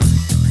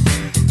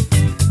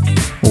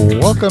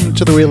Welcome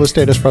to the Real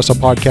Estate Espresso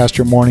Podcast,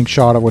 your morning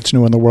shot of what's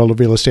new in the world of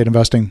real estate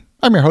investing.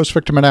 I'm your host,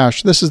 Victor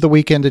Menashe. This is the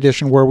weekend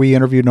edition where we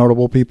interview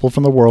notable people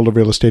from the world of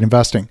real estate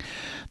investing.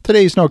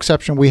 Today's no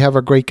exception. We have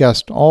a great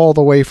guest all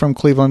the way from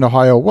Cleveland,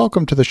 Ohio.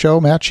 Welcome to the show,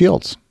 Matt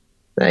Shields.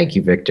 Thank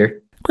you,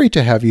 Victor. Great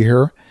to have you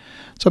here.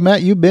 So,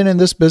 Matt, you've been in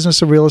this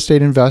business of real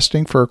estate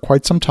investing for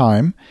quite some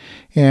time,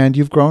 and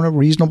you've grown a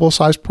reasonable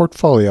sized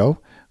portfolio.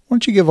 Why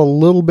don't you give a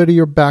little bit of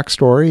your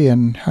backstory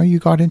and how you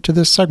got into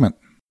this segment?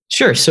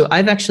 Sure. So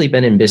I've actually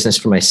been in business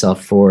for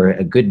myself for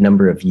a good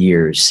number of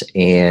years,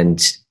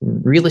 and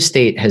real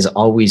estate has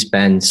always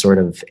been sort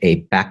of a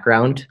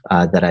background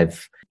that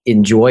I've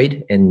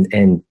enjoyed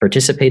and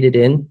participated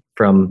in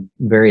from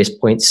various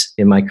points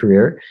in my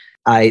career.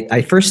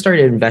 I first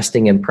started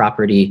investing in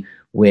property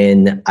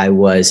when I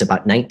was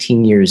about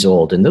 19 years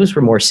old, and those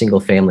were more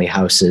single-family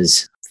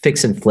houses,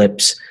 fix and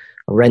flips,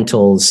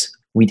 rentals.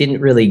 We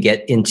didn't really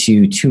get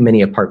into too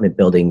many apartment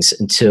buildings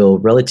until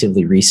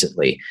relatively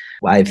recently.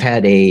 I've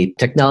had a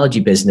technology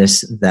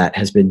business that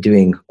has been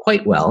doing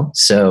quite well,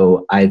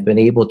 so I've been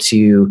able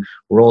to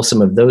roll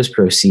some of those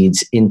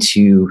proceeds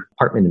into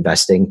apartment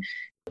investing,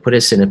 put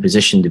us in a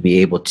position to be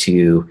able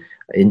to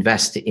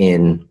invest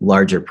in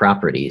larger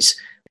properties.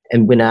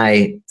 And when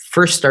I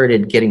first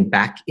started getting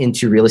back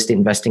into real estate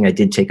investing, I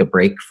did take a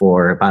break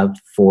for about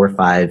 4,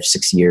 5,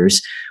 6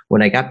 years.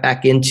 When I got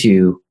back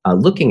into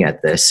looking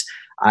at this,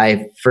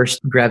 I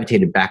first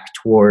gravitated back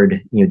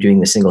toward, doing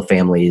the single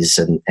families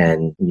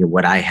and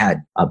what I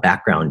had a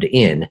background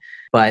in.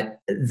 But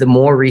the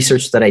more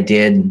research that I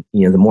did,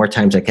 the more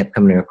times I kept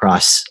coming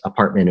across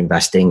apartment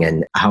investing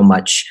and how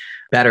much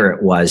better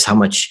it was, how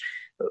much,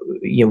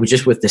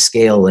 just with the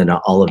scale and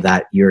all of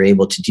that, you're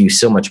able to do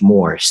so much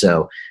more.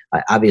 So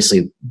I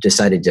obviously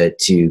decided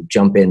to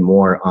jump in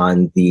more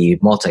on the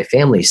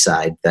multifamily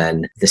side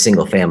than the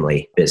single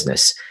family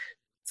business.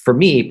 For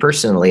me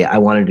personally, I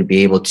wanted to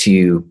be able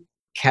to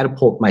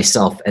catapult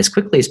myself as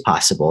quickly as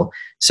possible.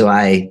 So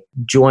I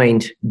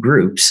joined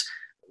groups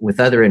with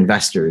other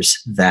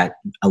investors that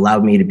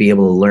allowed me to be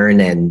able to learn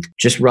and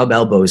just rub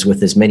elbows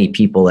with as many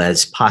people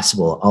as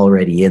possible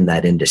already in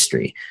that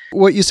industry.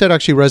 What you said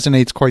actually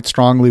resonates quite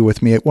strongly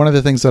with me. One of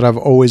the things that I've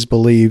always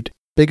believed,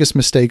 biggest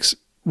mistakes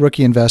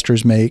rookie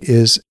investors make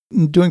is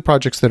doing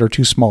projects that are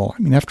too small.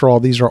 I mean, after all,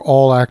 these are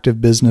all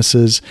active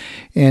businesses,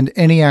 and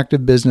any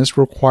active business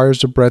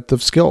requires a breadth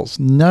of skills.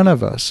 None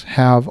of us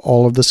have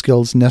all of the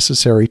skills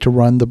necessary to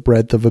run the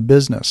breadth of a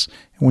business.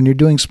 And when you're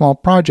doing small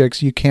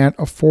projects, you can't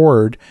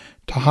afford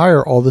to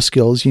hire all the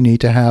skills you need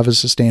to have a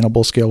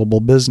sustainable,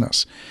 scalable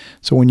business.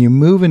 So when you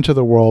move into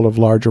the world of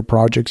larger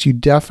projects, you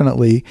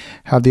definitely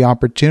have the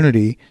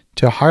opportunity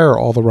to hire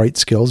all the right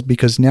skills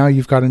because now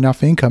you've got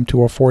enough income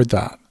to afford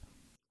that.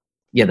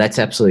 Yeah, that's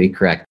absolutely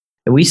correct.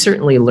 And we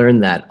certainly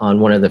learned that on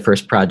one of the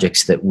first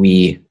projects that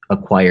we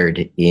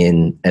acquired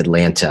in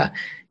Atlanta.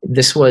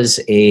 This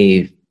was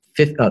a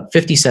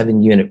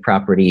 57-unit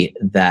property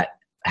that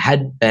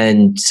had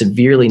been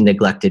severely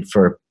neglected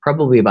for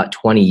probably about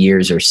 20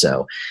 years or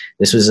so.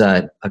 This was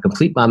a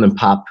complete mom and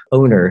pop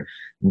owner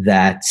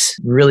that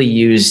really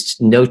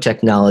used no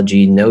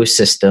technology, no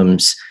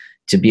systems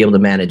to be able to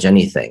manage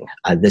anything.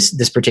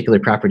 This particular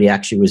property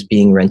actually was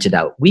being rented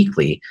out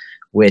weekly,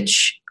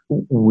 which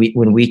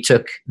when we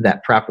took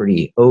that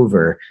property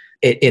over,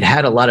 it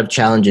had a lot of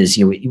challenges.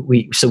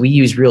 So we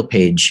use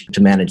RealPage to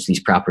manage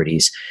these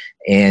properties,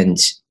 and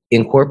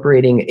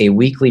incorporating a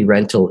weekly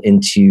rental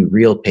into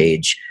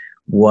RealPage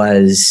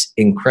was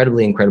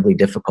incredibly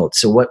difficult.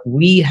 So what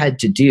we had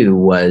to do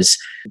was,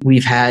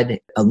 we've had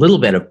a little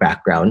bit of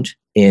background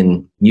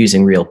in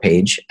using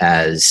RealPage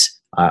as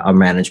a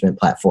management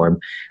platform.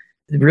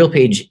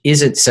 RealPage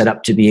isn't set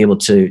up to be able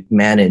to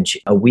manage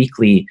a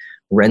weekly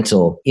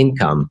rental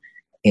income.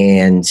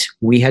 And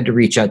we had to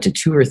reach out to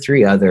 2 or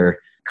 3 other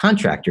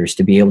contractors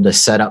to be able to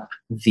set up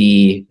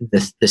the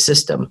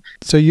system.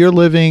 So you're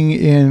living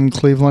in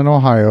Cleveland,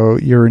 Ohio.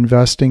 You're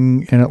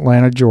investing in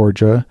Atlanta,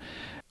 Georgia.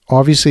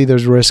 Obviously,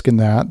 there's risk in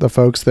that. The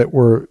folks that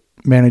were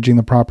managing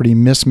the property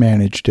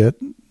mismanaged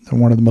it. And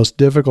one of the most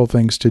difficult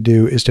things to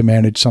do is to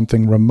manage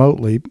something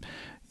remotely.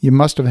 You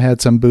must have had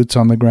some boots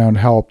on the ground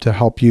help to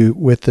help you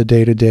with the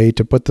day-to-day,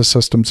 to put the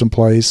systems in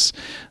place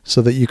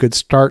so that you could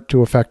start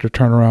to effect a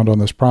turnaround on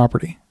this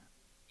property.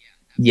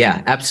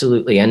 Yeah,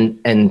 absolutely.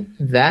 And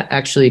that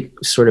actually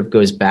sort of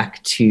goes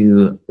back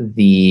to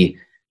the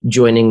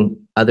joining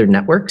other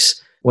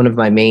networks. One of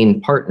my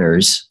main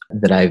partners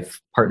that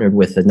I've partnered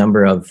with a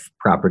number of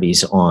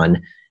properties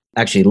on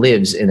actually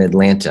lives in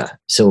Atlanta.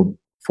 So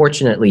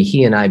fortunately,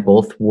 he and I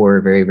both were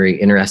very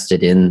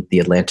interested in the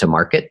Atlanta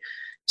market.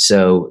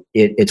 So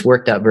it's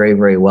worked out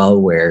very well,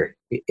 where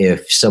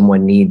if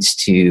someone needs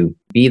to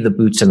be the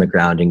boots on the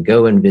ground and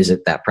go and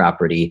visit that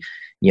property,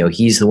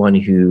 he's the one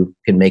who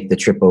can make the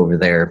trip over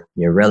there,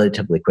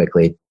 relatively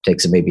quickly. It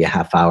takes maybe a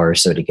half hour or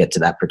so to get to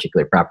that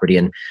particular property.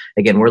 And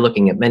again, we're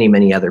looking at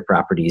many other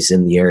properties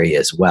in the area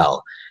as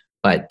well.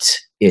 But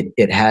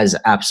it has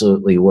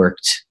absolutely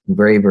worked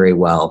very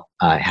well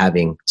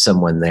having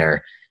someone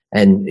there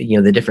and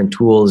the different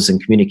tools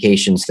and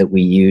communications that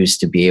we use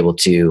to be able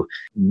to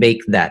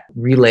make that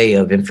relay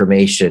of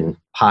information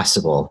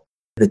possible.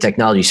 The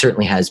technology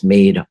certainly has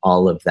made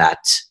all of that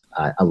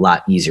a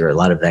lot easier, a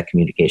lot of that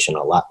communication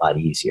a lot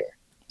easier.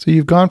 So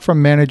you've gone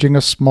from managing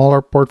a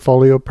smaller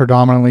portfolio,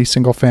 predominantly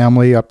single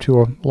family, up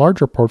to a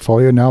larger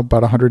portfolio, now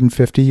about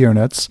 150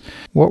 units.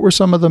 What were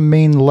some of the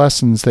main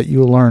lessons that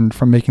you learned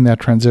from making that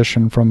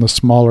transition from the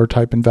smaller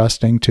type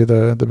investing to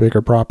the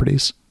bigger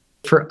properties?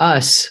 For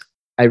us,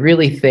 I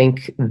really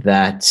think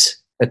that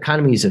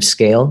economies of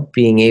scale,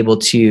 being able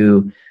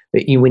to,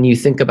 when you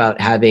think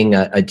about having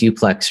a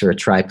duplex or a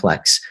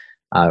triplex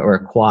or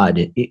a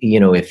quad,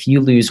 if you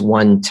lose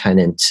one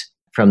tenant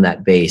from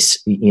that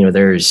base,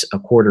 there's a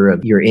quarter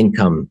of your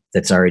income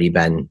that's already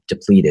been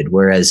depleted.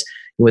 Whereas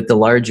with the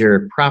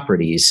larger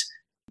properties,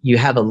 you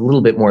have a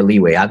little bit more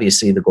leeway.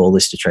 Obviously, the goal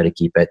is to try to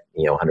keep it,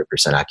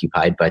 100%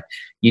 occupied, but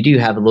you do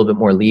have a little bit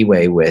more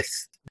leeway with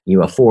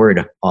you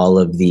afford all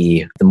of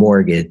the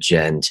mortgage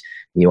and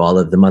all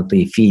of the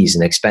monthly fees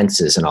and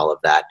expenses and all of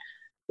that.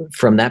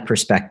 From that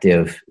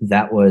perspective,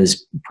 that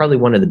was probably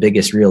one of the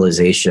biggest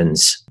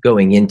realizations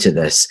going into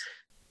this.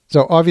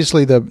 So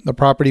obviously the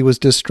property was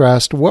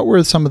distressed. What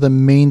were some of the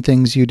main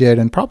things you did?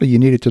 And probably you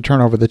needed to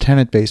turn over the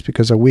tenant base,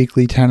 because a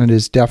weekly tenant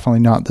is definitely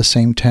not the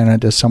same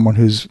tenant as someone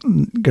who's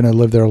going to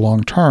live there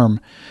long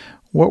term.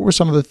 What were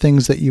some of the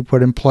things that you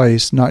put in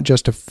place, not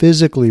just to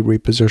physically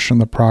reposition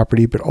the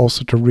property, but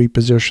also to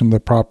reposition the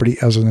property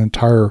as an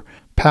entire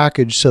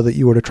package so that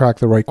you would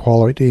attract the right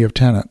quality of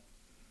tenant?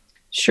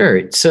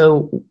 Sure.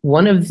 So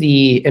one of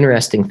the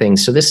interesting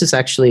things, so this is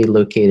actually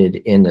located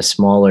in a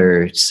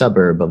smaller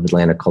suburb of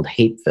Atlanta called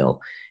Hapeville.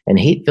 And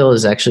Hapeville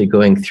is actually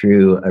going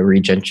through a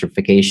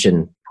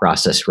regentrification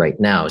process right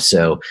now.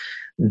 So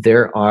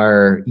there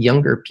are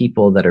younger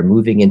people that are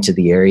moving into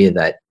the area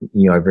that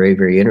are very,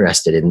 very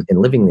interested in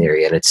living in the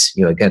area. And it's,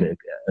 again,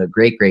 a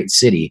great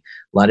city,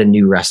 a lot of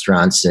new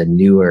restaurants and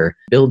newer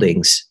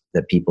buildings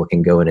that people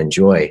can go and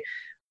enjoy.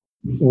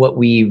 What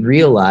we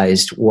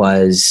realized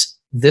was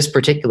this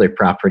particular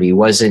property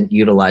wasn't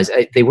utilized.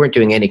 They weren't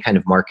doing any kind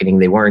of marketing.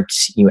 They weren't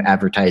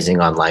advertising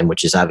online,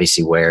 which is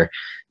obviously where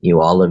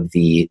all of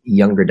the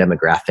younger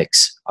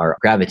demographics are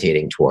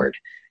gravitating toward.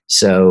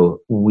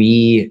 So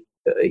we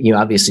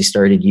obviously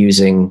started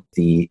using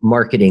the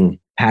marketing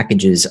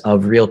packages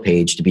of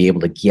RealPage to be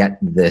able to get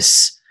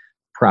this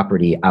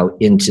property out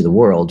into the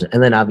world.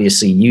 And then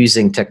obviously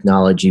using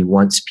technology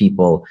once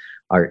people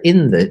are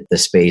in the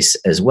space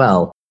as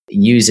well,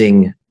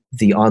 using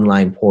the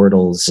online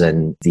portals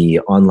and the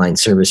online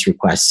service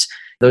requests.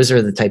 Those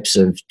are the types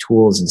of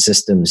tools and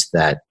systems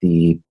that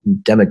the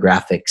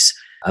demographics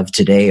of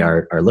today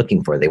are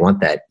looking for. They want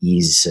that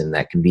ease and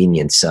that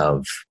convenience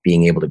of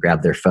being able to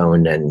grab their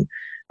phone and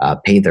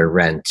pay their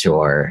rent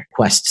or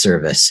Quest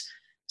service.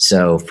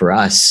 So for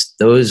us,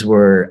 those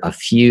were a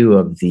few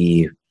of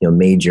the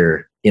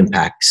major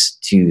impacts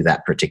to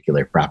that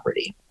particular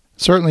property.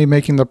 Certainly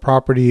making the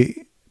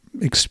property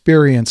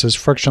experience as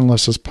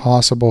frictionless as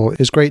possible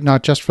is great,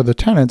 not just for the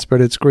tenants, but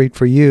it's great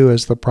for you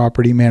as the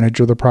property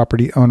manager, the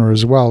property owner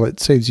as well. It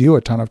saves you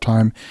a ton of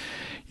time.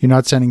 You're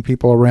not sending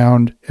people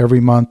around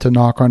every month to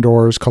knock on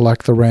doors,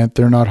 collect the rent,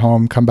 they're not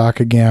home, come back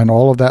again,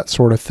 all of that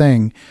sort of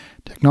thing.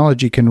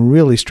 Technology can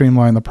really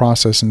streamline the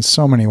process in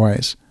so many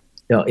ways.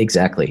 No,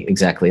 exactly.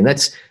 And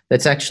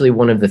that's actually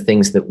one of the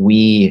things that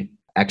we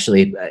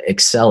actually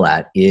excel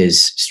at,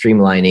 is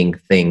streamlining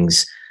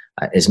things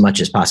as much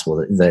as possible.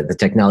 The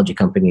technology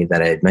company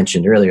that I had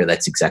mentioned earlier,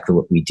 that's exactly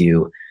what we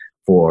do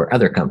for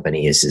other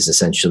companies, is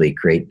essentially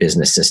create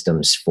business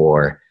systems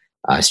for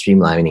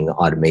streamlining,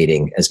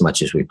 automating as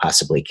much as we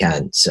possibly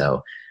can.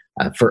 So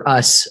for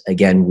us,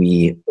 again,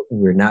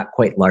 we're not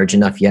quite large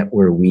enough yet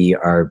where we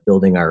are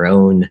building our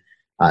own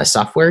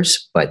softwares,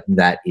 but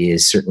that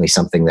is certainly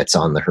something that's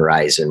on the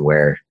horizon,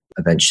 where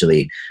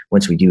eventually,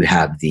 once we do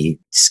have the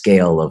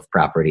scale of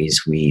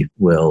properties, we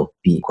will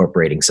be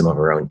incorporating some of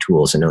our own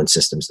tools and own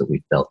systems that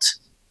we've built.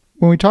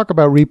 When we talk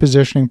about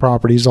repositioning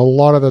properties, a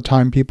lot of the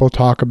time people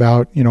talk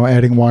about,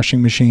 adding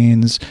washing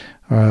machines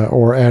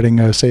or adding,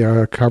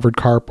 a covered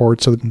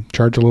carport, so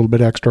charge a little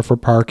bit extra for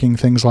parking,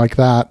 things like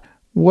that.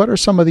 What are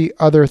some of the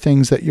other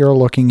things that you're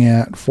looking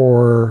at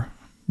for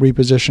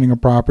repositioning a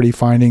property,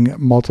 finding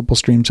multiple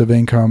streams of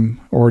income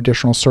or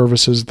additional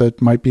services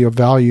that might be of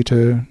value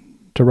to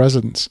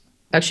residents?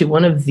 Actually,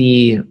 one of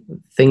the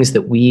things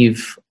that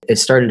we've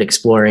started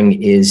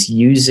exploring is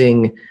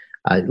using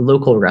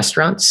local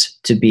restaurants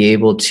to be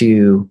able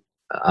to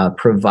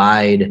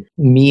provide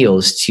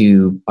meals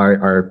to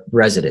our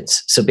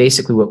residents. So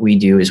basically what we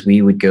do is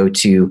we would go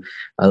to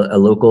a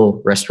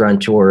local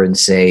restaurateur and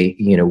say,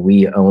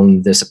 we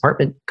own this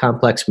apartment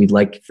complex. We'd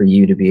like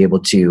to be able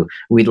to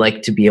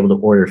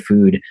order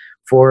food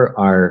for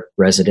our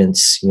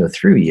residents,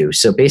 through you.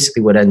 So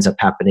basically what ends up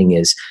happening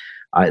is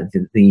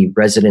the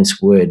residents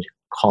would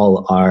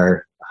call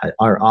our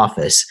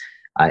office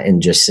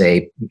and just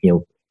say,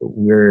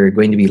 we're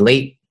going to be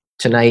late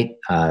tonight.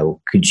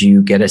 Could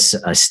you get us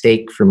a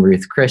steak from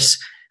Ruth Chris?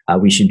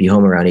 We should be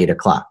home around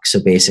 8:00.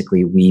 So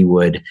basically we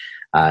would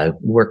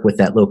work with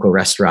that local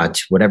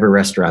restaurant, whatever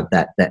restaurant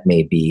that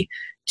may be,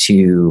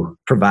 to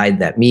provide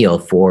that meal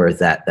for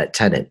that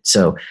tenant.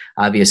 So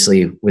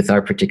obviously, with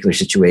our particular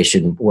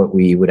situation, what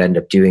we would end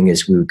up doing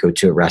is we would go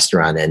to a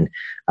restaurant and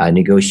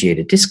negotiate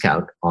a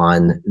discount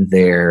on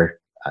their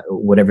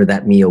whatever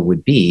that meal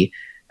would be,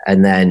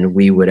 and then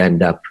we would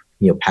end up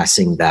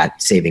passing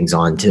that savings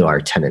on to our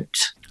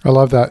tenant. I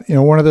love that.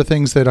 One of the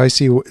things that I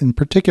see in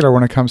particular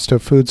when it comes to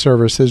food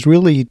service, there's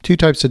really two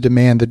types of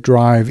demand that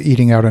drive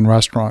eating out in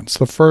restaurants.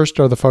 The first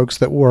are the folks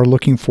that are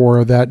looking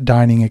for that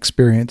dining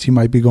experience. You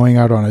might be going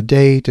out on a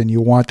date and you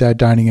want that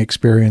dining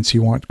experience.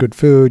 You want good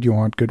food, you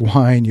want good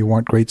wine, you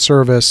want great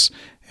service,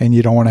 and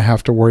you don't want to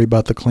have to worry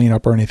about the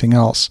cleanup or anything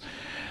else.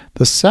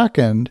 The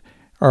second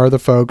are the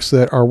folks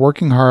that are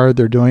working hard,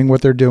 they're doing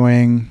what they're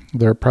doing,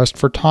 they're pressed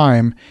for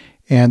time,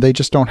 and they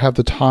just don't have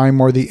the time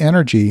or the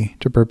energy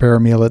to prepare a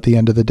meal at the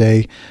end of the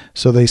day.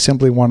 So they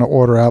simply want to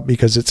order out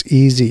because it's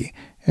easy.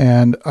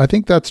 And I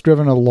think that's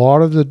driven a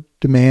lot of the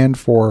demand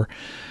for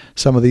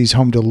some of these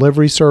home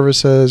delivery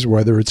services,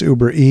 whether it's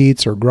Uber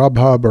Eats or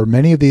Grubhub or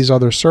many of these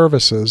other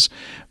services.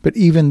 But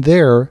even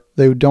there,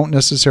 they don't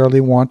necessarily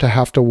want to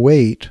have to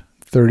wait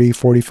 30,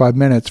 45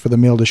 minutes for the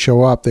meal to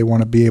show up. They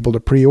want to be able to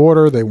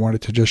pre-order. They want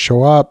it to just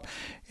show up.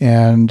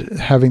 And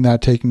having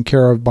that taken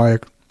care of by a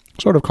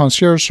sort of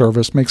concierge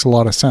service makes a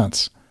lot of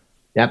sense.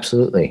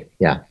 Absolutely.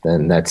 Yeah.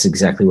 And that's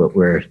exactly what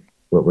we're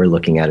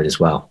looking at it as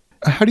well.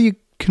 How do you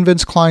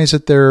convince clients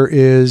that there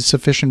is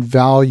sufficient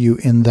value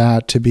in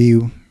that to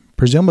be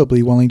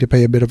presumably willing to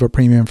pay a bit of a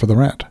premium for the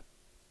rent?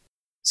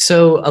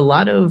 So a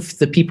lot of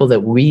the people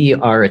that we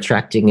are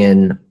attracting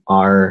in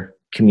our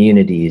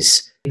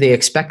communities, they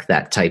expect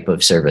that type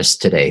of service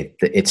today.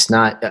 It's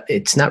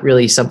not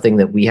really something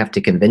that we have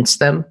to convince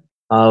them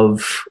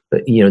of,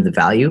 the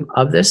value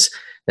of this.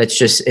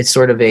 It's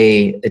sort of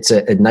a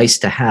nice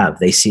to have.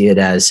 They see it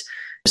as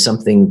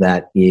something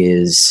that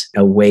is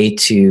a way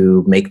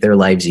to make their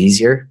lives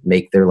easier,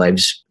 make their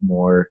lives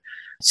more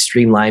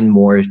streamlined,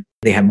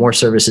 they have more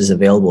services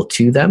available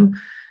to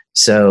them.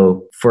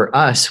 So for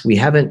us, we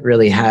haven't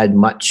really had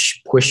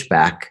much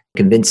pushback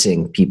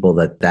convincing people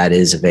that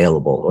is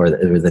available or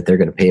that they're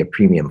going to pay a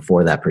premium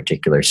for that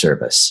particular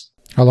service.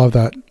 I love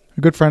that.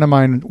 A good friend of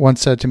mine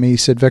once said to me, he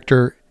said,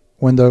 Victor,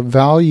 when the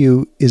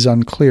value is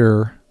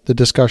unclear, the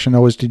discussion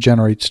always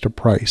degenerates to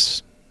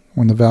price.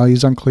 When the value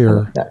is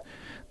unclear,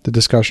 the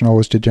discussion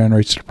always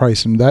degenerates to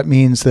price. And that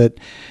means that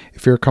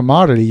if you're a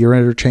commodity, you're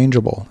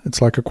interchangeable.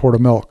 It's like a quart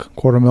of milk.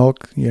 Quart of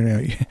milk,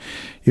 you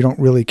don't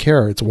really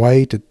care. It's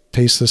white. It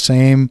tastes the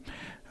same.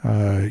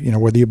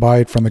 Whether you buy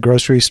it from the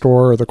grocery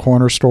store or the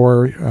corner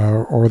store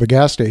or the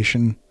gas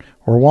station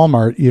or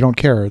Walmart, you don't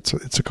care.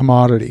 It's a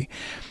commodity.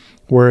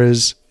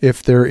 Whereas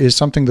if there is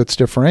something that's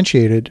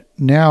differentiated,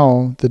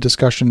 now the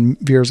discussion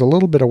veers a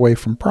little bit away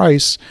from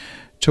price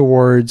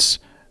towards,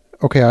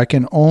 okay, I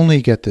can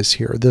only get this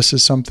here. This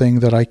is something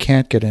that I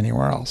can't get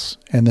anywhere else.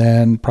 And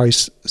then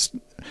price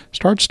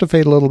starts to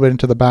fade a little bit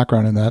into the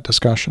background in that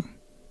discussion.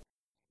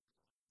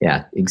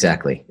 Yeah,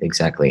 exactly.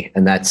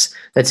 And that's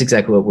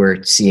exactly what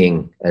we're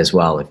seeing as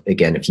well.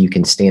 If you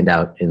can stand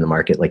out in the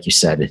market, like you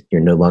said, you're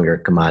no longer a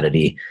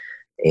commodity,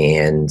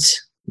 and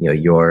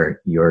your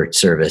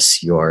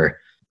service, your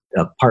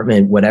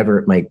apartment, whatever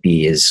it might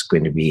be, is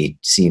going to be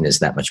seen as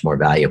that much more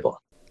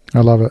valuable.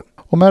 I love it.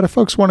 Well, Matt, if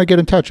folks want to get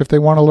in touch, if they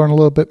want to learn a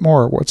little bit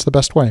more, what's the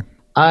best way?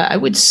 I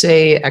would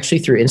say actually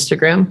through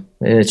Instagram,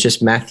 and it's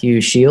just Matthew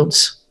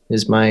Shields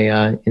is my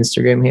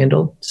Instagram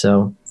handle.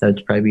 So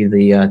that'd probably be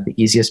the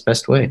easiest,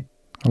 best way.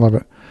 I love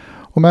it.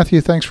 Well,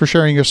 Matthew, thanks for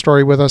sharing your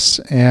story with us.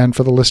 And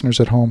for the listeners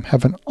at home,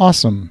 have an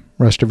awesome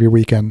rest of your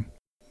weekend.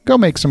 Go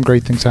make some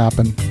great things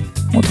happen.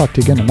 We'll talk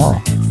to you again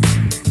tomorrow.